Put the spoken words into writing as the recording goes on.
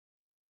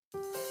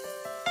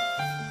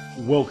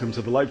Welcome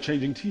to the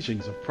life-changing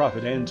teachings of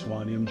Prophet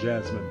Antoine M.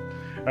 Jasmine.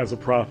 As a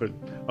prophet,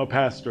 a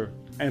pastor,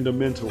 and a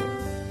mentor,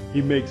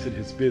 he makes it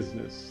his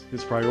business,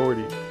 his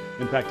priority,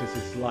 in fact, it's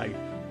his life,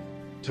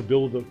 to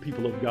build the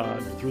people of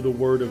God through the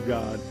Word of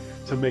God,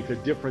 to make a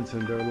difference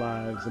in their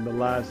lives and the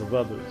lives of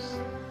others.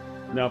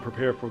 Now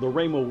prepare for the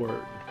Rhema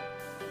Word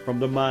from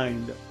the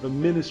mind, the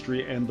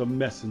ministry, and the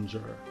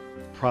messenger,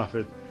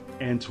 Prophet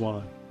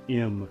Antoine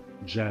M.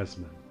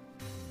 Jasmine.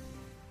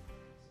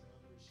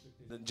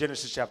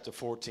 Genesis chapter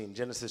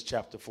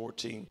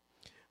 14,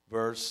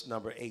 verse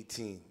number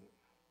 18.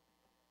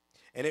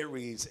 And it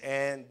reads,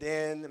 "And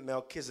then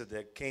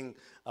Melchizedek, king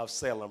of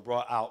Salem,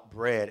 brought out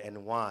bread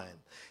and wine.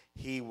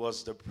 He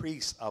was the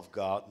priest of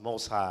God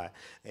Most High.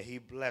 And he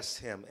blessed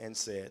him and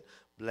said,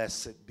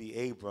 Blessed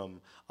be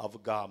Abram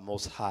of God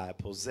Most High,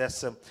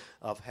 possessor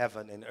of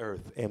heaven and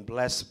earth. And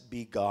blessed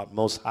be God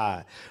Most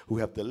High, who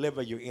have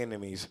delivered your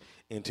enemies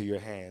into your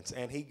hands."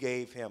 And he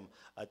gave him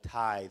a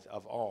tithe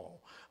of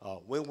all.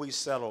 When we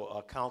settle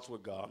accounts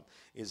with God,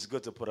 it's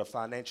good to put a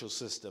financial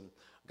system.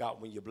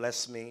 God, when you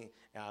bless me,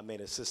 and I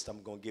made a system,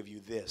 I'm going to give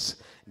you this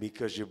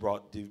because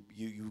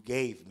you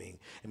gave me,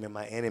 and then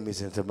my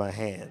enemies into my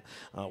hand.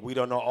 We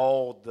don't know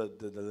all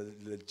the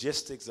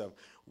logistics of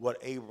what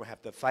Abraham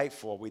had to fight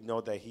for. We know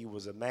that he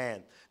was a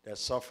man that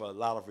suffered a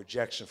lot of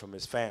rejection from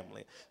his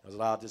family. There was a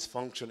lot of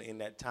dysfunction in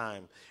that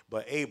time.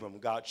 But Abram,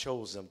 God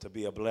chose him to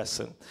be a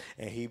blessing.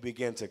 And he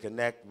began to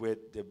connect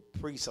with the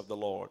priests of the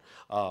Lord,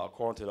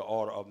 according to the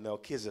order of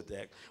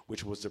Melchizedek,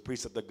 which was the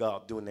priest of the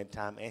God during that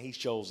time. And he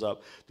shows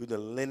up through the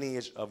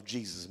lineage of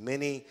Jesus.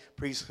 Many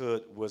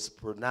priesthood was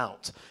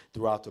pronounced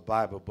throughout the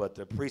Bible, but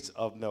the priest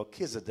of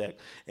Melchizedek,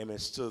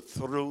 stood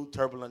through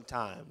turbulent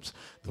times,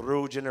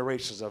 through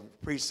generations of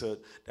priesthood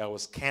that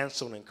was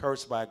canceled and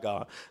cursed by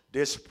God.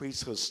 This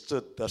priesthood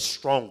stood the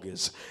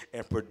strongest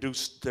and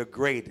produced the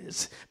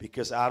greatest,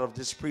 because out of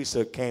this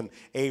priesthood came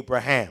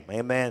Abraham,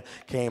 amen,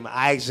 came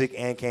Isaac,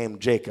 and came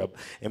Jacob.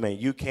 Amen.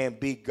 You can't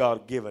beat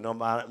God-given no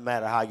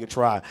matter how you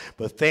try.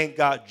 But thank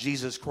God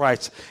Jesus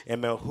Christ,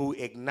 amen, who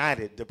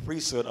ignited the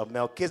priesthood of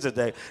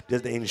Melchizedek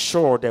to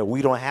ensure that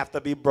we don't have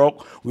to be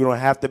broke, we don't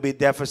have to be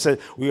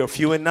deficit. We are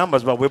few in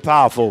numbers, but we're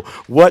powerful.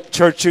 What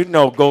church you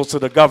know goes to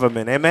the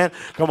government, amen?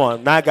 Come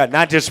on,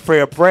 not just pray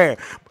a prayer,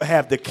 but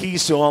have the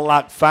keys to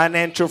unlock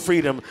financial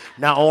freedom,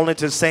 not only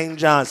to St.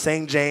 John,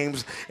 St.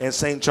 James, and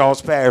St.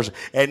 Charles Parish.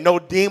 And no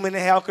demon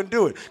in hell can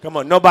do it. Come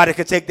on, nobody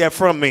can take that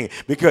from me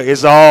because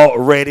it's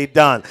already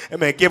done.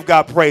 Amen. Give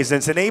God praise.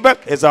 And say, neighbor,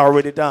 it's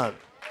already done.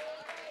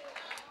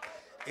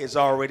 Is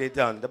already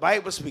done. The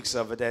Bible speaks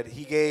of it, that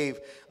he gave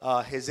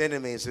his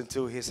enemies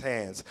into his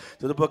hands.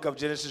 To the book of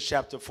Genesis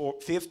chapter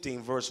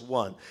 15, verse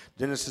 1.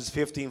 Genesis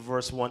 15,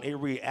 verse 1. It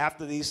reads,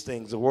 "After these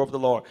things, the word of the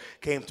Lord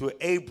came to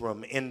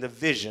Abram in the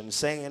vision,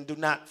 saying, Do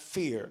not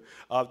fear,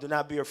 do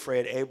not be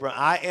afraid, Abram.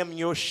 I am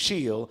your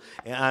shield,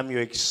 and I'm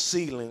your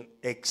exceedingly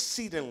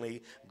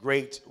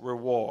great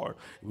reward."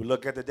 We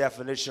look at the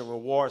definition.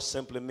 Reward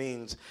simply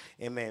means,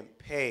 amen,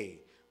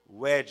 pay,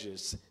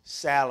 wages,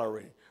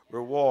 salary,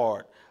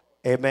 reward.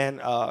 Amen.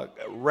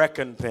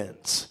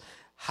 Recompense,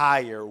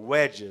 higher,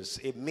 wages.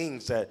 It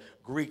means that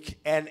Greek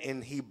and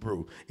in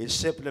Hebrew, it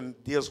simply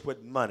deals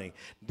with money,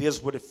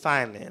 deals with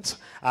finance.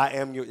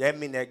 That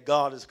means that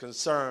God is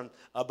concerned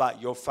about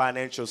your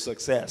financial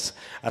success.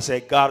 I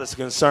say God is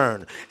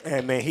concerned.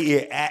 Amen. He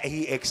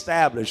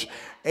established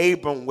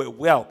Abram with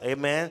wealth.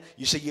 Amen.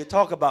 You see, you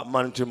talk about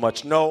money too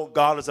much. No,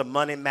 God is a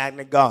money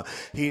magnet God.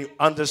 He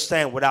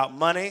understands without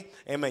money,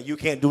 amen, you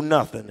can't do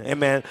nothing.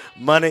 Amen.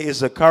 Money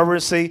is a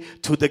currency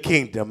to the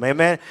kingdom.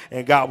 Amen.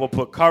 And God will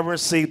put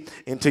currency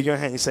into your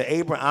hand. He said,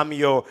 Abram,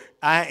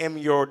 I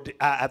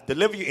have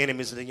delivered your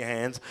enemies into your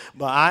hands,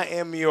 but I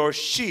am your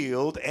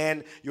shield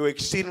and your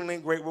exceedingly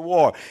great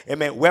reward.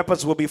 Amen.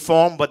 Weapons will be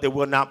formed, but they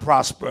will not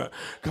prosper.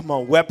 Come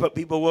on,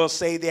 people will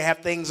say they have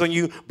things on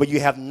you, but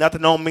you have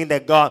nothing on me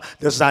that God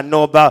does not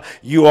know about.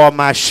 You are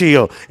my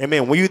shield.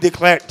 Amen. When you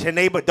declare to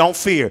neighbor, don't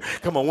fear.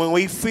 Come on, when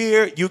we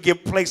fear, you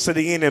give place to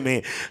the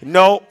enemy.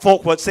 No,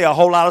 folk would say a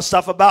whole lot of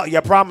stuff about you,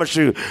 I promise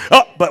you.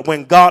 But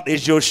when God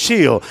is your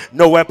shield,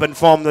 no weapon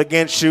formed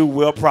against you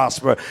will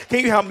prosper.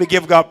 Can you help me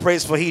give God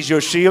praise for he's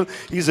your shield?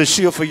 He's a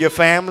shield for your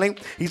family.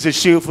 He's a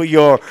shield for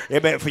your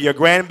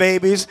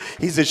grandbabies.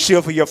 He's a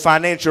shield for your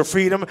financial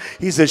freedom.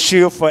 He's a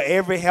shield for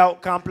every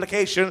health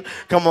complication,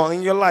 come on,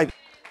 in your life.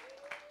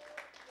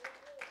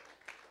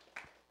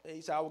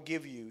 He said, I will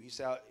give you. He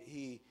said,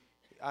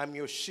 I'm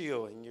your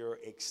shield and your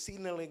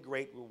exceedingly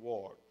great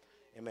reward.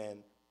 Amen.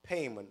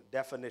 Payment,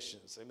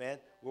 definitions. Amen.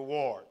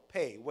 Reward,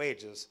 pay,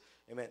 wages.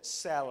 Amen.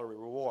 Salary,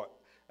 reward,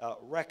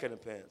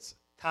 recompense,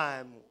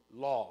 time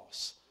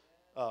loss,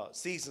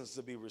 seasons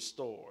to be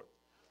restored.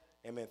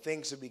 Amen.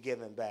 Things to be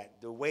given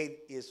back. The wait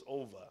is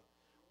over,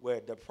 where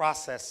the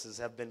processes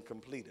have been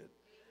completed.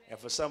 And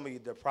for some of you,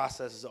 the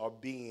processes are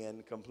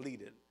being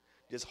completed.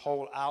 Just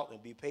hold out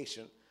and be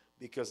patient,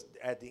 because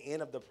at the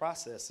end of the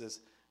processes,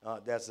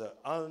 there's an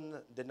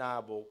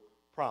undeniable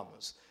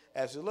promise.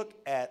 As you look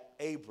at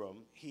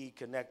Abram,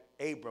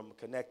 Abram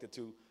connected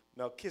to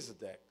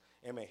Melchizedek.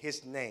 Amen.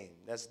 His name,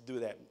 let's do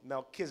that.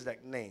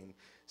 Melchizedek name,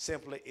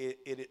 simply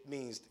it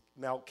means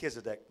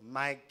Melchizedek,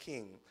 my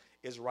king,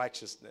 is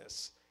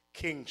righteousness,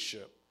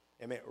 kingship,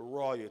 amen,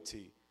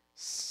 royalty,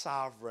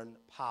 sovereign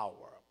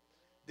power.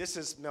 This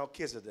is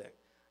Melchizedek,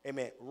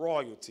 amen,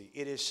 royalty.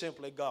 It is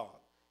simply God.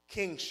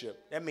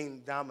 Kingship, that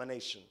means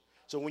domination.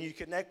 So when you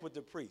connect with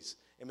the priest,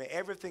 amen,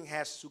 everything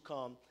has to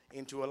come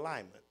into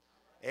alignment.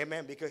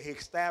 Amen, because he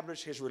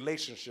established his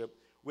relationship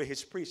with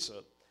his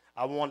priesthood.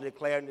 I want to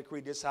declare and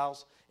decree this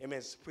house, amen,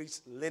 his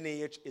priest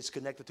lineage is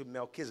connected to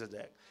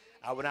Melchizedek.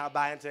 I will not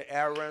buy into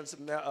Aaron's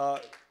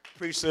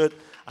priesthood.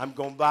 I'm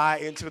going to buy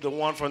into the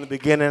one from the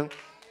beginning,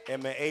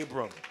 amen,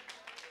 Abram.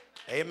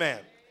 Amen.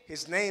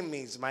 His name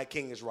means my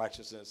king is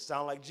righteousness.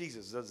 Sound like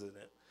Jesus, doesn't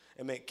it?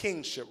 Amen.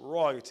 Kingship,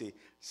 royalty,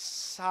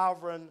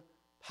 sovereign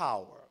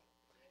power.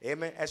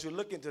 Amen. As we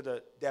look into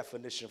the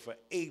definition for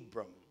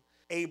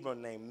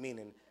Abram name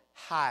meaning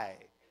high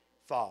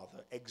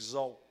father,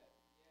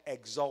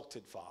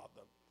 exalted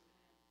father.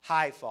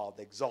 High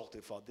father,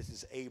 exalted father. This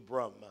is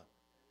Abram.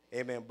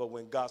 Amen. But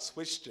when God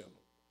switched him,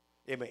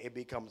 amen, it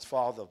becomes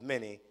father of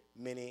many,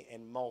 many,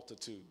 and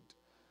multitude.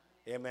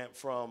 Amen.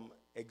 From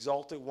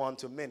exalted one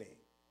to many.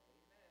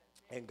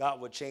 And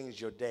God will change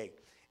your day,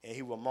 and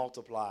he will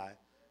multiply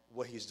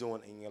what he's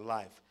doing in your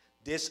life.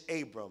 This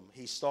Abram,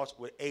 he starts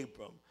with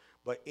Abram,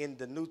 but in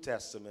the New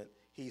Testament,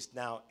 he's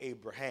now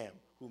Abraham,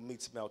 who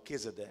meets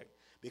Melchizedek,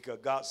 because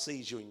God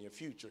sees you in your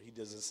future. He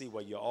doesn't see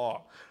where you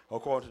are.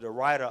 According to the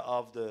writer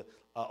of the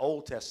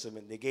Old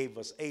Testament, they gave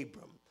us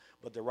Abram,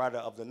 but the writer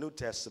of the New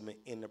Testament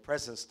in the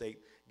present state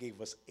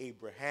gave us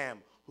Abraham,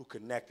 who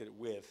connected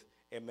with,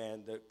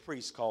 amen, the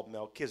priest called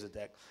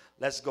Melchizedek.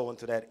 Let's go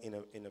into that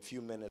in a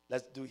few minutes.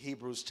 Let's do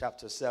Hebrews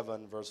chapter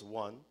 7, verse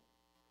 1.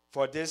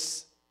 For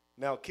this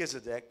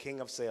Melchizedek,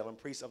 king of Salem,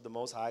 priest of the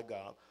Most High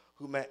God,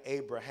 who met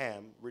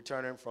Abraham,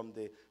 returning from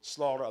the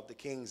slaughter of the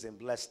kings, and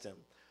blessed him,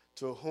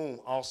 to whom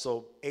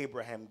also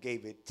Abraham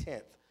gave a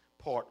tenth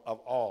part of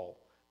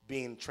all,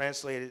 being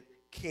translated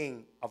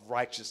king of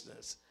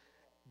righteousness,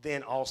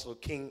 then also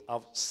king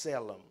of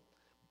Salem,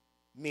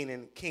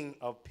 meaning king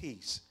of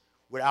peace,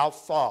 without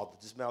father,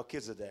 this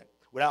Melchizedek,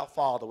 without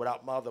father,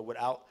 without mother,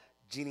 without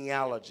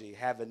genealogy,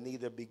 having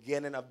neither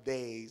beginning of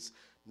days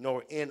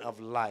nor end of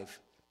life,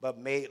 but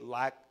made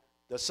like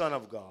the Son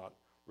of God,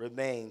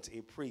 remains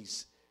a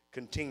priest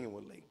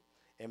continually.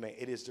 Amen.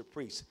 It is the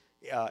priest.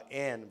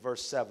 And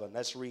verse 7,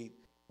 let's read,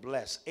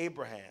 bless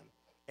Abraham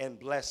and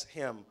bless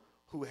him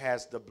who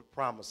has the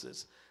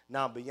promises.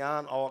 Now,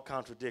 beyond all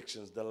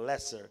contradictions, the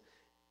lesser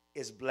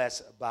is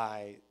blessed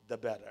by the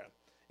better.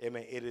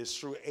 Amen. It is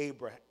through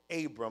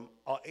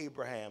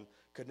Abraham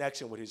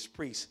connection with his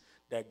priest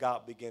that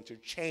God began to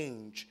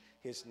change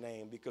his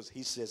name, because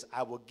he says,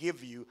 I will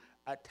give you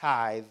a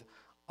tithe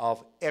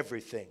of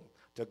everything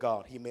to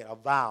God. He made a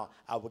vow,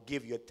 I will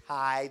give you a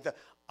tithe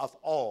of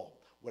all.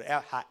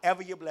 Whatever,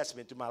 however you bless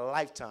me through my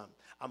lifetime,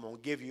 I'm going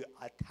to give you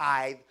a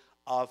tithe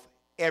of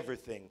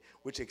everything,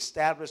 which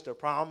established the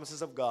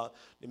promises of God.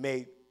 It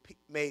made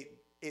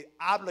it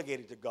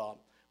obligated to God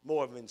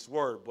more than his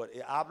word, but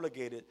it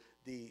obligated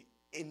the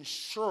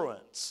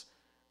insurance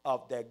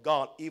of that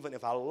God, even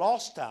if I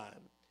lost time,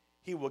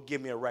 he will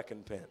give me a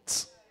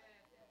recompense.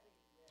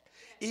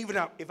 Even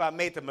if I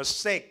made the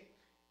mistake,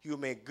 he will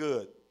make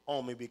good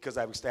on me, because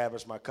I've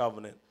established my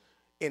covenant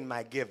in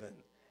my giving.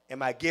 And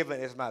my giving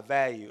is my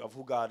value of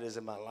who God is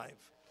in my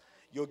life.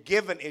 Your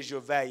giving is your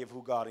value of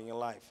who God in your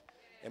life.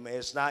 I mean,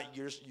 it's not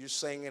your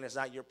singing, it's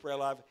not your prayer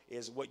life,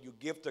 it's what you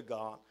give to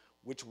God,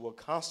 which will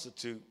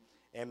constitute,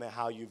 amen,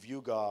 how you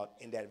view God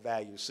in that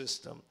value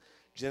system.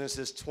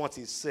 Genesis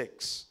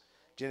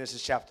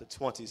chapter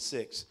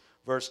 26,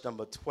 verse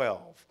number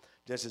 12.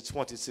 Genesis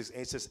 26,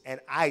 and it says, and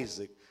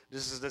Isaac,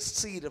 this is the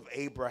seed of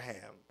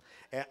Abraham,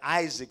 and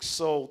Isaac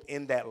sowed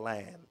in that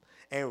land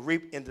and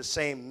reaped in the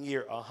same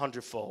year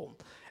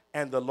 100-fold.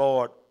 And the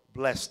Lord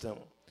blessed him.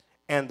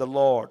 And the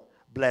Lord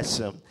blessed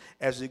him.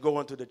 As we go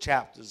into the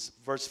chapters,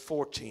 verse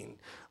 14,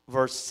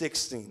 verse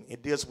 16,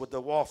 it deals with the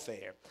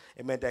warfare.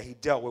 It meant that he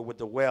dealt with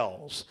the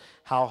wells,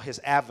 how his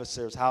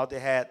adversaries, how they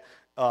had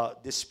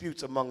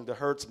disputes among the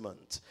herdsmen.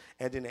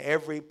 And in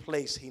every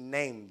place he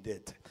named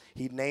it.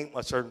 He named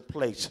a certain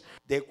place.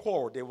 They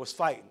quarreled. They was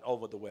fighting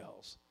over the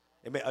wells.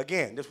 Amen.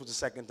 Again, this was the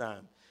second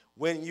time.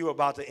 When you're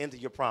about to enter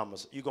your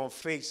promise, you're going to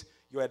face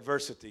your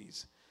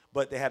adversities.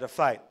 But they had a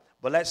fight.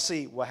 But let's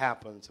see what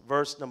happens.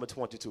 Verse number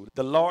 22.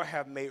 The Lord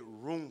have made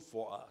room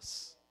for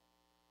us.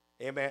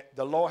 Amen.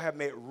 The Lord have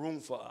made room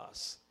for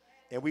us,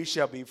 and we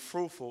shall be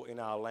fruitful in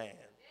our land.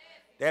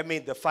 That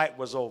means the fight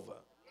was over.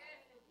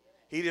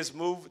 He just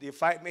moved. You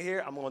fight me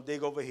here, I'm going to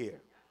dig over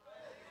here.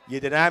 You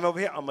deny me over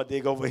here, I'm going to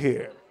dig over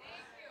here.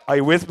 Are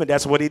you with me?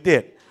 That's what he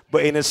did.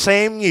 But in the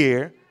same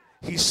year,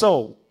 he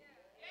sold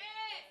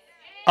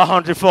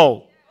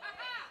 100-fold.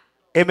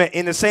 Amen.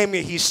 In the same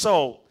year, he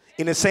sold.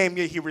 In the same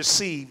year, he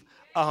received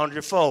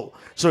 100-fold.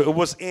 So it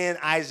was in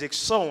Isaac's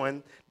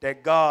sowing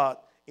that God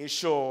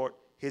ensured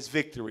his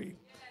victory.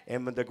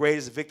 And the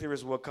greatest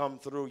victories will come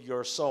through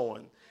your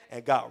sowing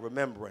and God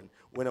remembering.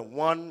 When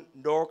one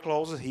door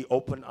closes, he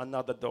opened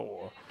another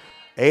door.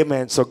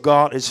 Amen. So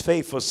God is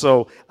faithful.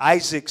 So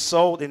Isaac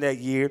sowed in that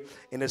year.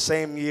 In the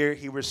same year,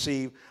 he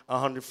received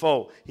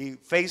 100-fold. He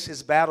faced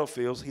his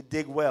battlefields. He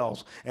dig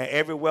wells. And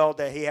every well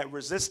that he had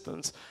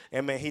resistance,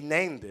 amen, he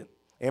named it.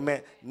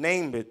 Amen.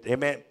 Named it.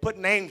 Amen. Put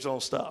names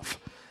on stuff.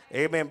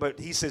 Amen. But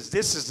he says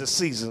this is the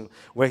season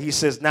where he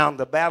says now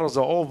the battles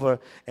are over,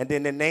 and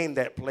then they named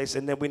that place,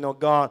 and then we know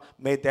God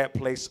made that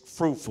place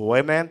fruitful.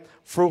 Amen.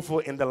 Fruitful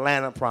in the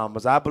land of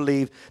promise. I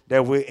believe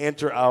that we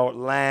enter our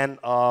land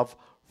of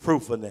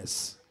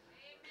fruitfulness.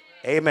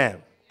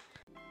 Amen.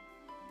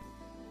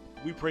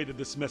 We pray that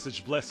this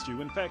message blessed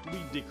you. In fact, we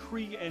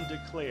decree and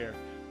declare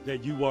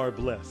that you are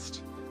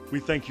blessed.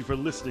 We thank you for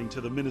listening to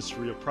the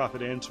ministry of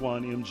Prophet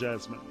Antoine M.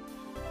 Jasmine.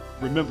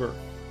 Remember,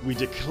 we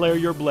declare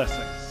your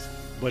blessings,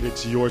 but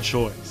it's your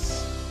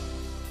choice.